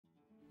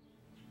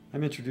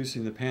I'm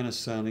introducing the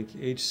Panasonic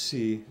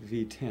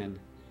HC-V10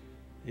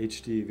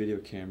 HD video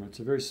camera. It's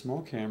a very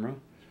small camera,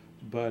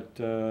 but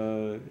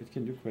it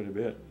can do quite a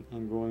bit.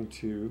 I'm going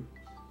to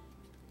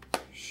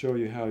show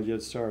you how to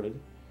get started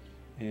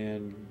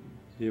and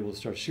be able to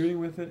start shooting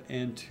with it,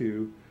 and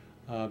to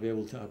be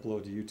able to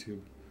upload to YouTube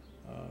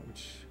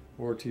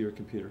or to your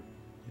computer,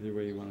 either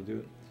way you want to do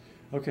it.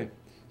 Okay,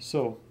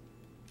 so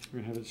we're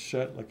going to have it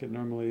shut like it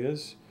normally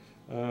is.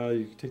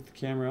 You take the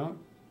camera out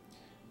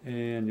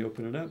and you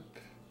open it up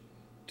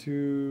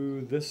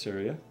to this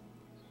area,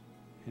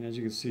 and as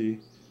you can see,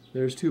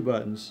 there's two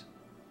buttons.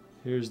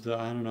 Here's the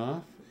on and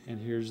off,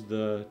 and here's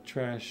the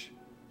trash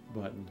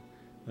button.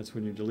 That's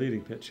when you're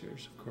deleting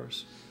pictures, of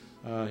course.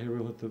 Here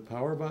we'll hit the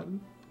power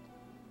button.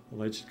 The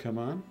light should come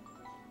on.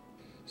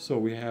 So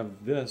we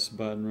have this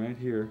button right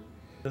here.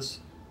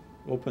 This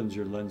opens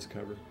your lens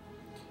cover.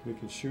 We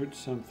can shoot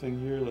something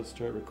here. Let's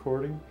start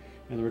recording.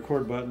 And the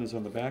record button is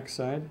on the back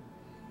side.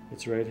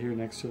 It's right here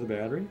next to the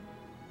battery.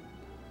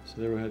 So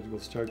there we'll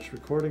start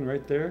recording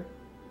right there.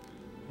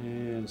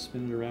 And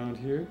spin it around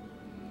here.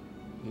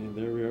 And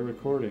there we are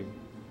recording.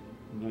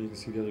 And now you can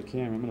see the other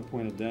camera. I'm going to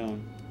point it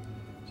down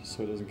just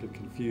so it doesn't get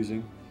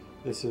confusing.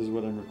 This is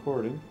what I'm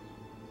recording.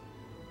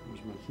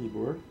 There's my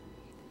keyboard.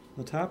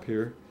 On the top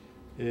here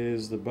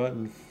is the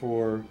button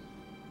for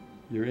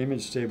your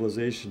image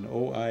stabilization,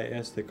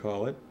 OIS they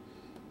call it.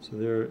 So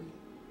there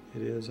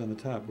it is on the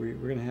top. We're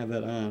going to have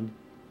that on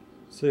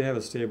so you have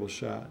a stable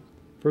shot.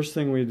 First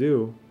thing we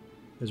do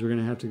is we're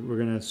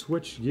going to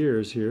switch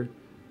gears here.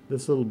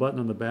 This little button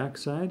on the back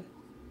side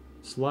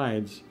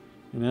slides,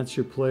 and that's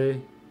your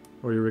play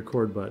or your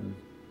record button.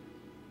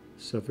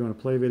 So if you want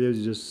to play videos,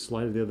 you just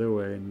slide it the other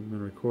way, and I'm going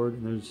to record,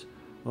 and there's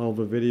all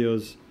the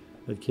videos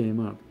that came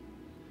up.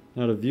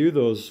 Now to view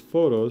those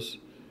photos,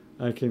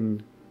 I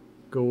can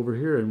go over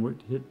here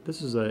and hit,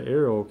 this is an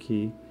arrow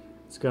key.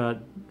 It's got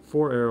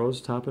 4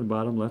 arrows, top and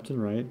bottom, left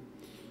and right.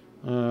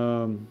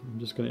 I'm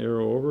just going to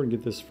arrow over and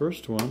get this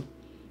first one.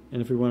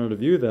 And if we wanted to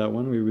view that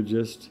one, we would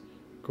just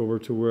go over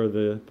to where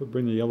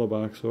bring the yellow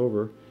box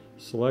over,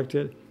 select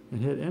it,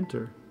 and hit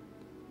enter.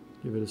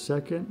 Give it a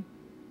second.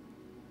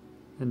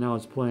 And now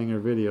it's playing our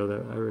video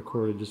that I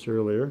recorded just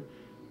earlier.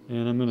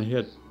 And I'm going to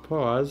hit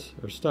pause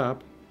or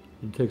stop,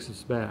 and it takes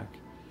us back.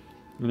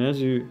 And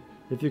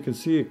if you can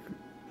see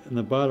in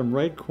the bottom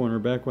right corner,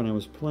 back when I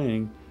was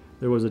playing,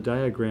 there was a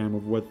diagram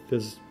of what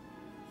this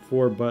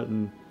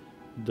 4-button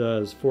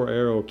does,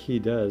 4-arrow key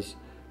does.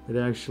 It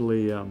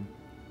actually, I'm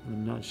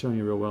not showing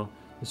you real well.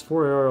 This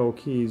 4-arrow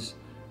keys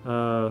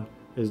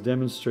is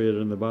demonstrated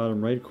in the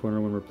bottom right corner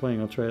when we're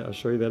playing. I'll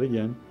show you that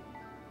again.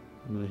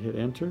 I'm going to hit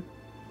enter,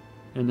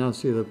 and now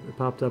see it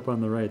popped up on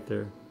the right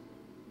there.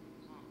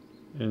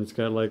 And it's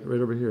got, like,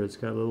 right over here, it's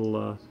got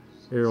little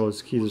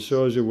arrows, keys. It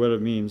shows you what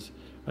it means.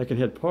 I can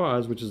hit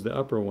pause, which is the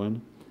upper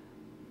one,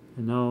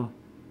 and now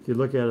if you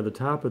look at it, the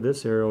top of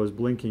this arrow is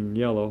blinking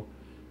yellow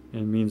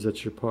and means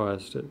that you're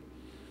paused it.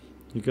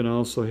 You can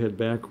also hit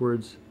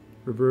backwards,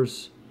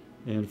 reverse,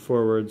 and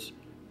forwards,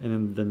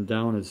 and then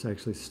down is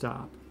actually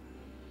stop.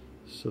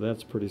 So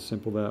that's pretty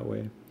simple that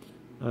way.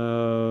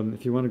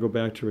 If you want to go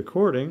back to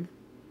recording,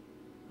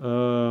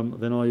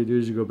 then all you do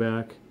is you go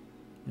back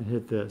and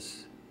hit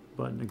this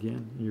button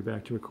again, and you're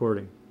back to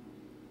recording.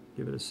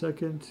 Give it a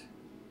second.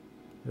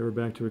 Then we're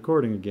back to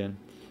recording again.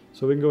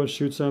 So we can go and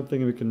shoot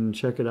something, and we can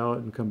check it out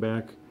and come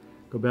back,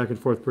 go back and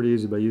forth pretty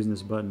easy by using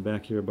this button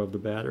back here above the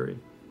battery.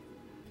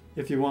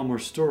 If you want more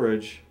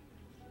storage,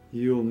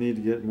 you'll need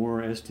to get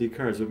more SD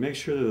cards, but make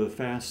sure they're the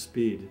fast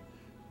speed,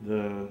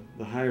 the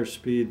higher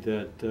speed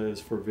that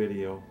is for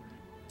video.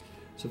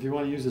 So if you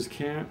want to use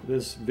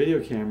this video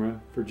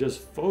camera for just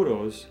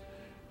photos,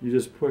 you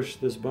just push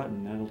this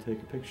button. That'll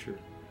take a picture,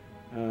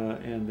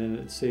 and then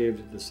it's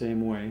saved the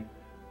same way,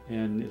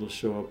 and it'll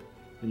show up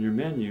in your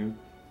menu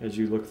as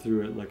you look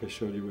through it, like I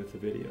showed you with the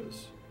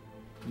videos.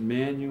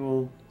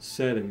 Manual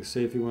settings.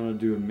 Say if you want to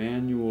do a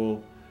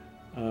manual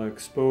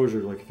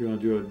exposure, like if you want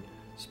to do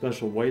a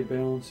special white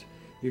balance,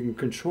 you can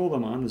control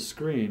them on the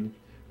screen,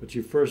 but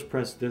you first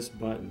press this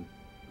button,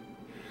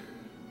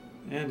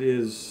 and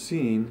is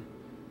seen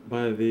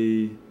by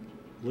the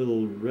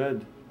little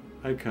red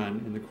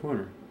icon in the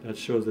corner. That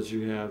shows that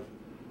you have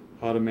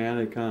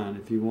automatic on.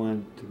 If you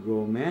want to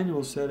go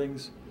manual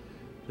settings,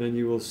 then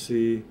you will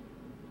see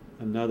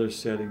another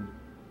setting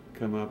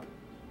come up,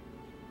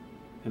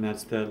 and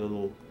that's that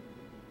little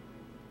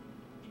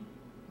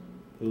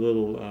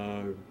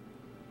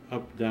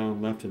up,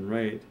 down, left, and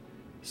right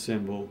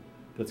symbol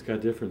that's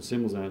got different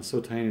symbols on it. It's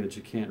so tiny that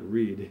you can't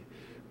read.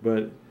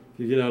 But if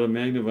you get out a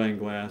magnifying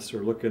glass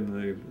or look in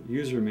the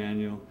user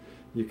manual,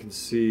 you can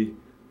see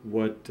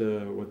what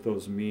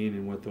those mean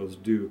and what those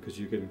do, because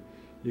you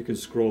can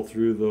scroll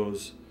through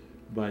those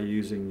by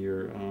using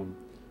your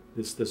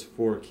this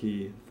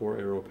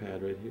 4-arrow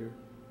pad right here,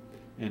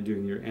 and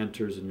doing your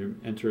enters and your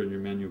enter and your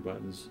menu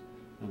buttons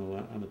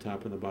on the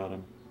top and the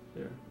bottom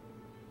there.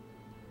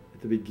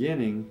 At the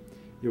beginning,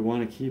 you'll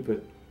want to keep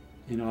it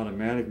in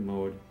automatic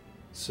mode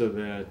so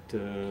that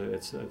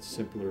it's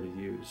simpler to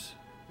use.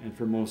 And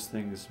for most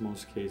things,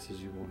 most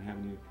cases, you won't have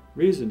any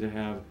reason to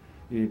have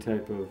any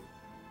type of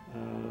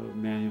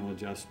manual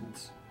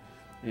adjustments.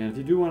 And if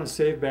you do want to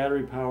save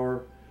battery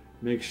power,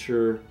 make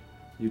sure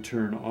you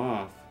turn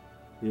off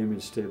the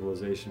image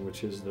stabilization,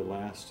 which is the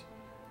last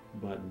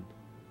button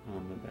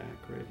on the back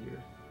right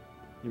here.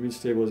 Image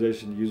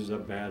stabilization uses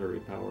up battery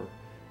power,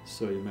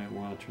 so you might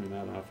want to turn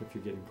that off if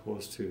you're getting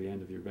close to the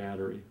end of your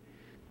battery.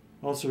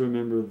 Also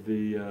remember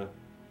the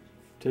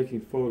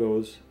taking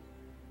photos,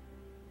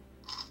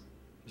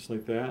 just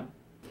like that.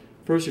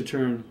 First you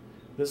turn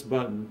this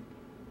button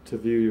to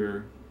view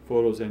your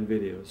photos and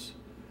videos.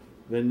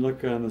 Then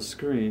look on the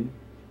screen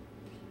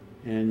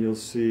and you'll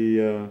see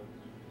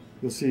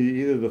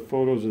either the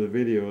photos or the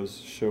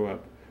videos show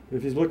up.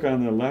 If you look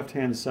on the left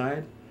hand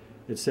side,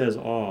 it says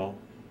all,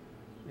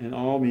 and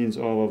all means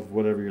all of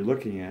whatever you're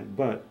looking at.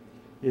 But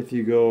if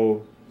you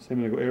go, so I'm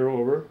going to go arrow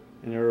over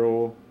and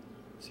arrow,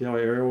 see how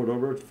I arrowed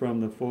over from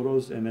the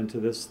photos and then to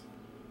this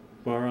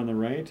bar on the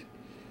right?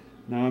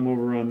 Now I'm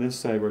over on this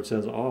side where it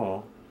says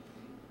all,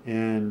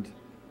 and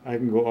I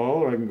can go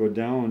all or I can go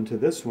down to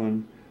this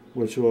one,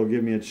 which will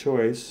give me a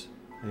choice.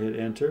 I hit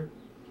enter,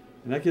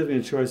 and that gives me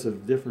a choice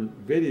of different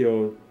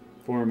video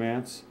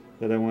formats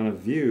that I want to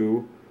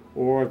view,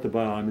 or at the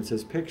bottom it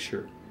says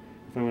picture.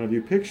 If I want to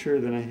view picture,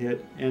 then I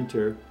hit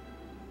enter,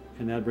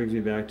 and that brings me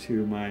back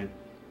to my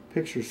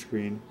picture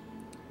screen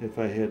if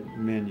I hit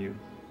menu.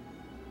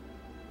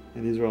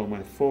 And these are all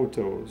my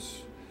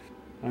photos.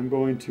 I'm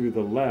going to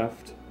the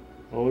left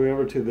all the way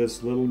over to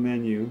this little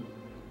menu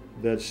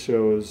that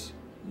shows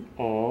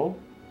all,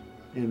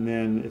 and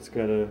then it's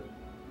got a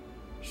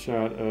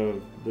shot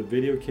of the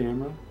video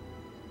camera,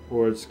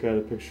 or it's got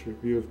a picture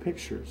view of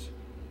pictures.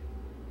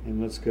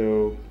 And let's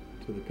go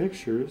to the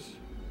pictures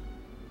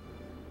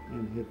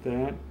and hit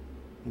that,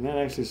 and that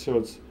actually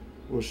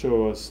will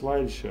show a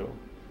slideshow.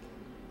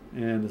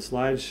 And the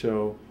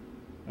slideshow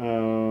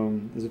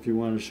is if you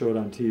want to show it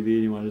on TV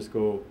and you want to just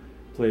go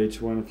play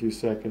each one a few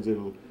seconds. It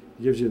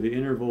gives you the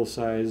interval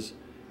size,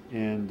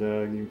 and you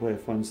can play a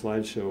fun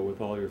slideshow with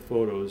all your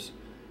photos.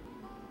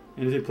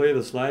 And if you play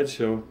the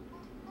slideshow,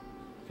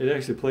 it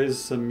actually plays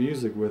some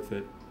music with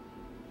it,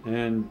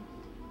 and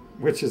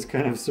which is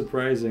kind of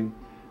surprising,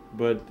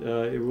 but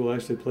it will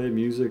actually play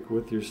music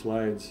with your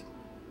slides.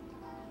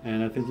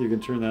 And I think you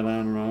can turn that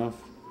on and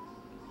off.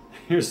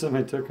 Here's some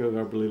I took of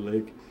Upperly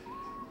Lake.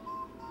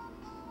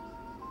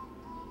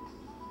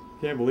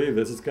 Can't believe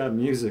this, it's got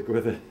music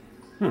with it.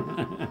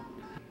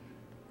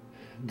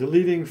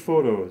 Deleting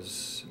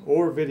photos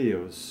or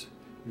videos.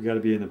 You've got to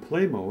be in the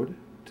play mode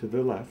to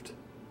the left.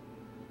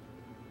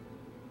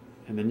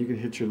 And then you can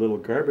hit your little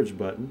garbage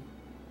button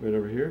right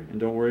over here. And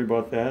don't worry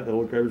about that. The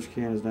little garbage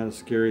can is not a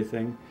scary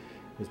thing.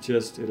 It's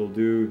just, it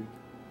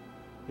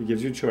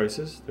gives you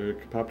choices. They're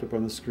popped up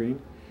on the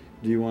screen.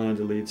 Do you want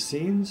to delete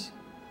scenes,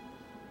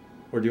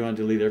 or do you want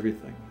to delete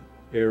everything?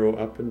 Arrow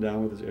up and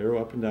down with this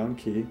arrow up and down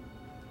key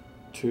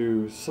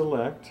to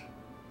select,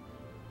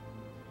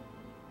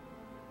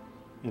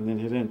 and then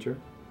hit enter.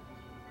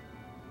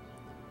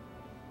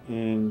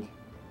 And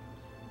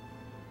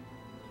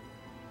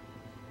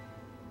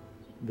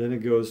then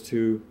it goes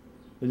to,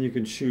 then you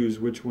can choose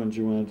which ones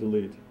you want to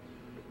delete.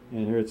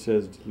 And here it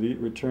says delete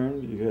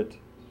return. You hit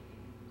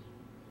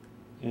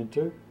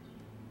enter,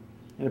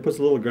 and it puts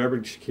a little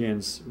garbage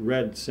can's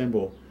red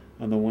symbol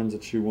on the ones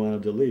that you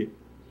want to delete.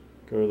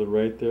 Go to the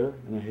right there,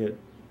 and I hit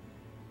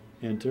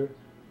enter.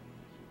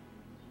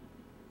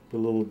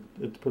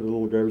 It put a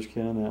little garbage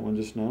can on that one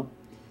just now,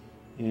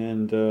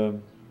 and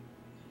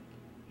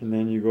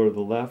then you go to the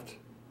left,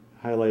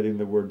 highlighting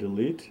the word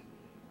delete,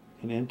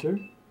 and enter.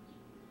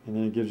 And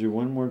then it gives you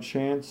one more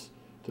chance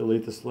to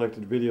delete the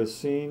selected video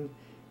scene.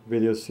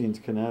 Video scenes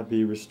cannot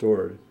be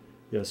restored.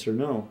 Yes or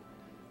no.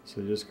 So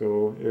you just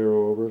go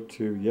arrow over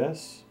to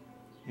yes,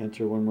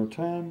 enter one more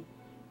time.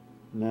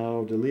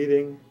 Now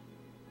deleting,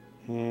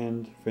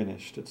 and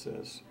finished, it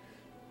says.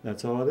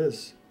 That's all it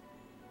is.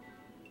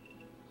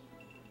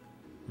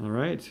 All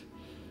right.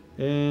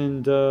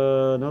 And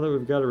now that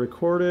we've got it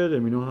recorded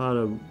and we know how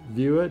to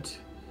view it,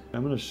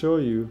 I'm going to show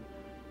you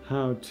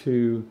how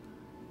to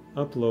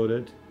upload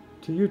it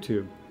to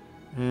YouTube.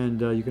 And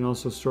you can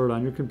also store it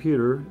on your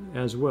computer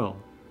as well.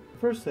 The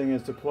first thing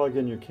is to plug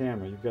in your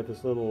camera. You've got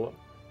this little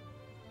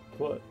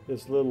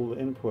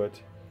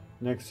input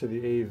next to the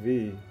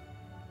AV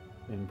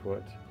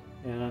input.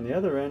 And on the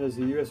other end is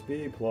the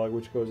USB plug,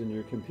 which goes into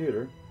your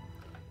computer.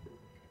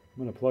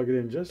 I'm going to plug it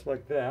in just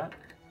like that.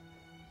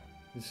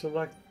 You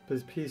select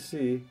this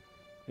PC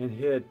and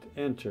hit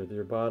enter,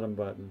 your bottom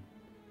button.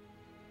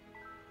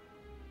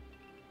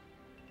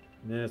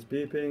 And then it's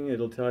beeping.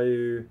 It'll tell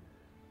you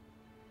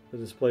the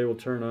display will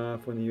turn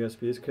off when the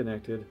USB is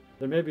connected.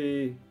 There may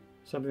be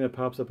something that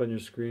pops up on your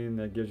screen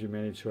that gives you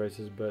many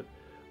choices, but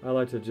I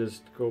like to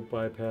just go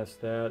bypass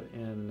that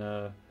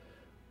and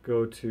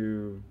go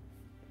to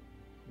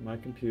my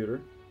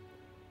computer.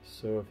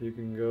 So if you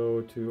can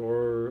go to,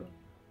 or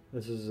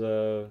this is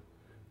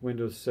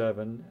Windows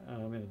 7,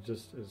 and it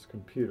just is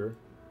computer.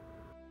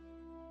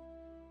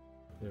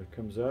 There it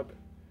comes up.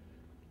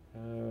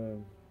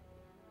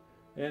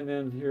 And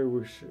then here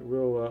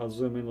I'll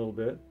zoom in a little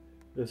bit.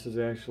 This is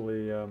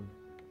actually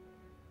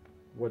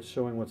what's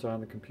showing what's on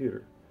the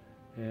computer.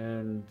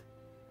 And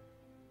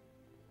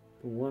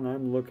the one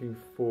I'm looking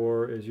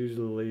for is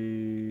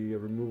usually a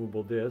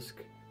removable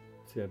disk.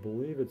 See, I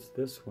believe it's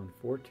this one,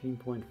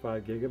 14.5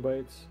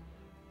 gigabytes.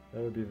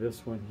 That would be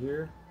this one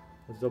here.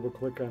 Let's double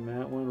click on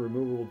that one,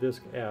 removable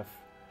disk F,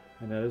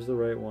 and that is the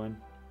right one.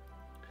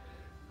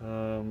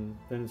 Then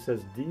it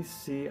says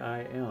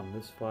DCIM,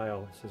 this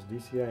file says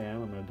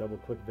DCIM. I'm going to double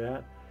click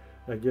that.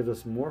 That gives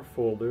us more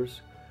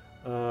folders.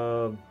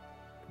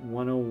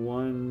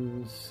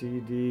 101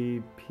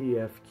 CD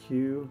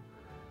PFQ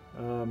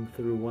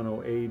through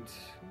 108,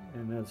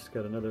 and that's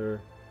got another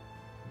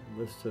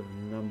list of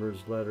numbers,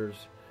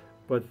 letters.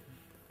 But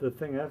the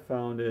thing I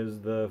found is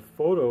the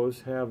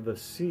photos have the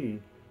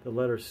C, the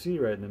letter C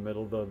right in the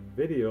middle. The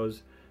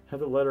videos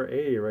have the letter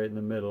A right in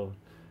the middle,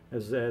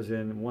 as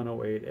in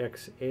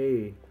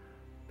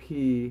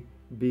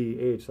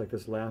 108XAPBH, like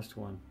this last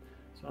one.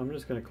 So I'm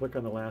just going to click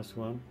on the last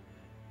one,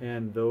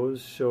 and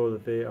those show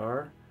that they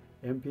are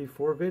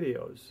MP4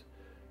 videos.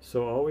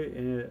 So all we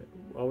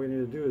need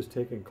to do is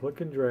take and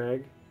click and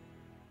drag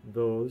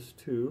those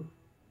two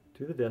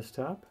to the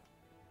desktop,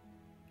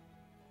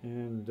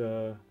 and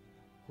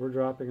we're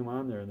dropping them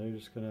on there, and they're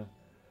just going to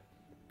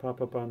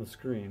pop up on the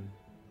screen.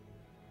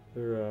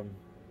 They're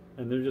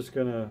just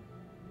going to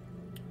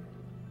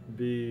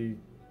be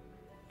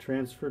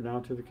transferred now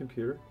to the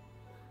computer.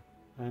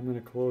 I'm going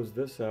to close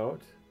this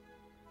out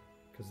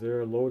because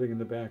they're loading in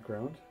the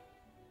background.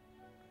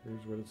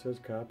 Here's what it says,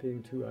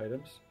 copying 2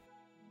 items.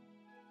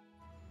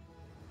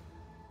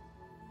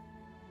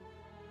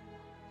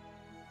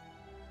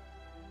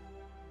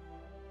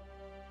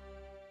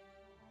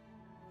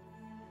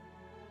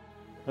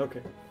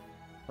 Okay,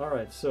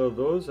 alright, so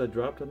those I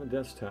dropped on the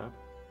desktop.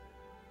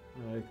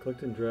 I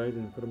clicked and dragged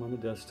and put them on the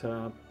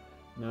desktop.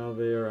 Now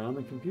they are on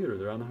the computer,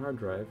 they're on the hard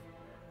drive.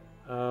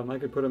 I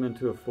could put them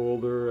into a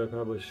folder, I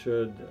probably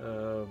should,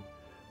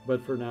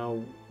 but for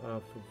now,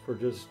 for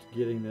just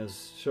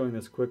showing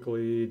this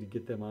quickly to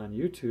get them on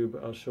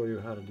YouTube, I'll show you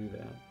how to do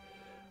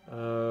that.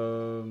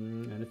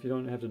 And if you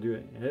don't have to do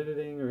any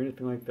editing or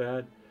anything like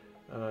that,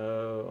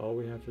 all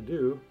we have to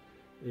do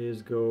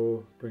is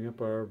go bring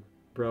up our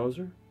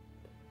browser,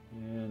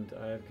 and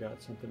I've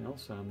got something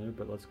else on there,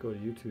 but let's go to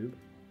YouTube.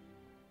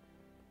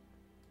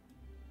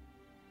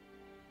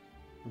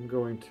 I'm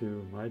going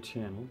to my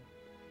channel.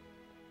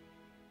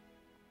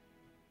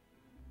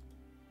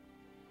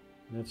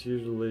 And that's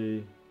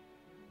usually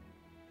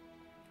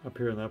up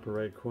here in the upper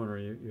right corner.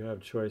 You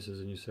have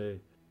choices, and you say,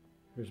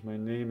 here's my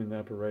name in the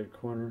upper right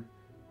corner,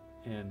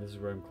 and this is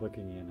where I'm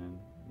clicking in on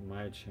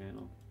my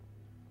channel.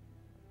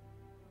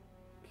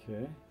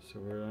 Okay, so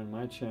we're on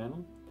my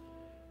channel,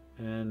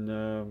 and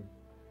a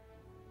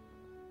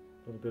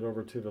little bit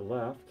over to the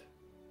left,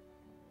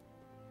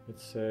 it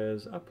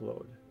says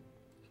upload.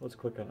 So let's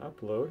click on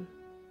upload,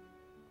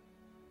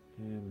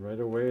 and right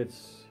away it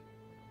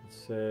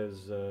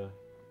says,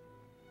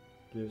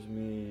 gives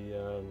me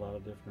a lot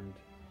of different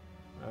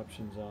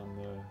options on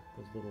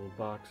those little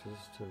boxes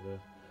to the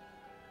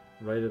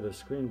right of the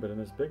screen, but in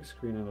this big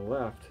screen on the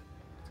left,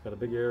 it's got a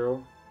big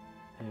arrow,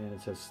 and it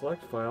says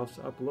select files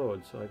to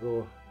upload. So I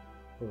go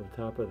over the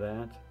top of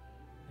that,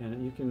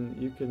 and you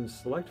can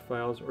select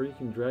files, or you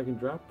can drag and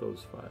drop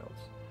those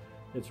files.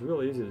 It's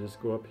real easy to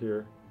just go up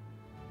here.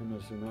 I'm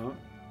going to zoom out.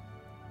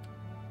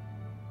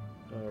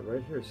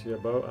 Right here, see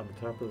about on the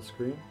top of the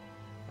screen,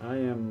 I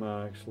am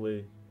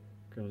actually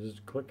going to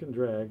just click and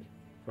drag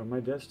from my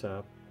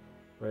desktop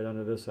right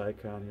under this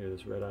icon here,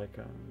 this red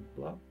icon,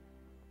 blop,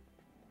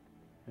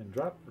 and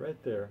drop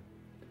right there.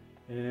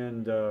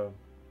 And now,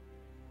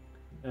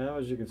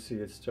 as you can see,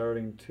 it's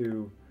starting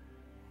to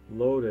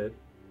load it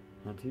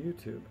onto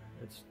YouTube.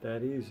 It's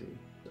that easy.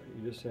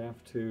 You just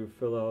have to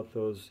fill out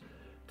those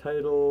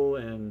title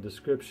and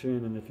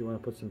description, and if you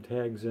want to put some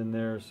tags in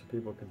there so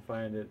people can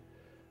find it,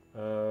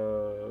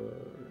 you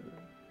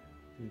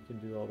can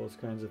do all those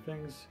kinds of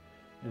things.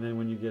 And then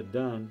when you get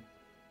done,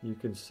 you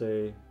can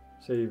say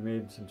you've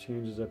made some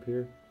changes up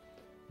here,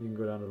 you can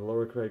go down to the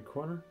lower right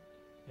corner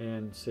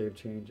and save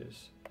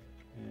changes,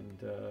 and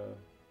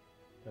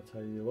that's how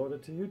you load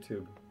it to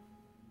YouTube.